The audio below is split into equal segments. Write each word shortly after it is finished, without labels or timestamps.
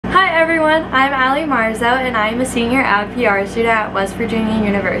everyone, I'm Allie Marzo and I'm a senior ag PR student at West Virginia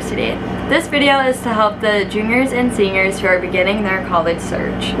University. This video is to help the juniors and seniors who are beginning their college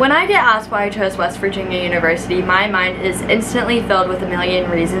search. When I get asked why I chose West Virginia University, my mind is instantly filled with a million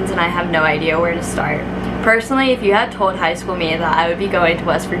reasons and I have no idea where to start. Personally, if you had told high school me that I would be going to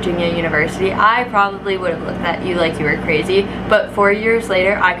West Virginia University, I probably would have looked at you like you were crazy, but 4 years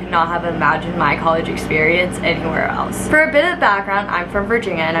later, I could not have imagined my college experience anywhere else. For a bit of background, I'm from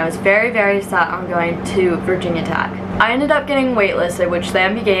Virginia and I was very set on going to Virginia Tech. I ended up getting waitlisted, which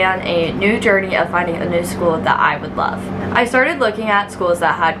then began a new journey of finding a new school that I would love. I started looking at schools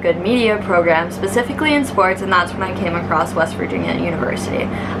that had good media programs, specifically in sports, and that's when I came across West Virginia University.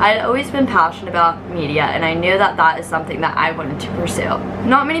 I had always been passionate about media, and I knew that that is something that I wanted to pursue.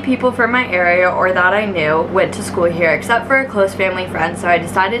 Not many people from my area or that I knew went to school here, except for a close family friend, so I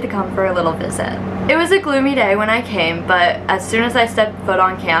decided to come for a little visit. It was a gloomy day when I came, but as soon as I stepped foot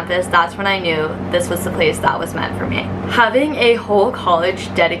on campus, that's when I knew this was the place that was meant for me. Having a whole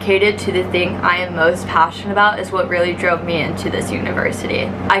college dedicated to the thing I am most passionate about is what really drove me into this university.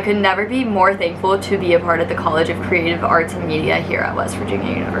 I could never be more thankful to be a part of the College of Creative Arts and Media here at West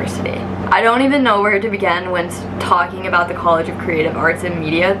Virginia University. I don't even know where to begin when talking about the College of Creative Arts and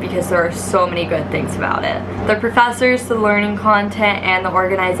Media because there are so many good things about it. The professors, the learning content, and the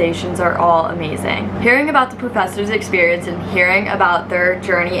organizations are all amazing. Hearing about the professors' experience and hearing about their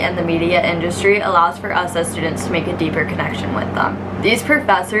journey in the media industry allows for us as students to make a deeper connection with them. These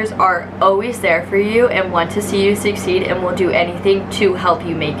professors are always there for you and want to see you succeed and will do anything to help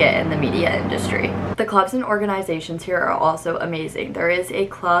you make it in the media industry. The clubs and organizations here are also amazing. There is a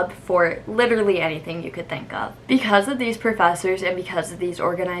club for literally anything you could think of. Because of these professors and because of these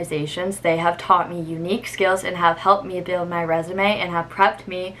organizations, they have taught me unique skills and have helped me build my resume and have prepped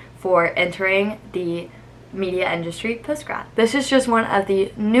me for entering the media industry post-grad. This is just one of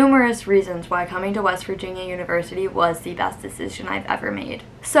the numerous reasons why coming to West Virginia University was the best decision I've ever made.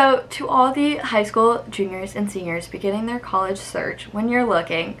 So to all the high school juniors and seniors beginning their college search, when you're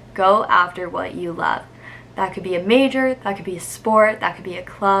looking, go after what you love. That could be a major, that could be a sport, that could be a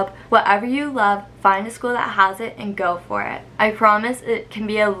club. Whatever you love, find a school that has it and go for it. I promise it can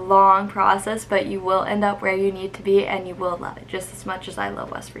be a long process, but you will end up where you need to be and you will love it just as much as I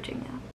love West Virginia.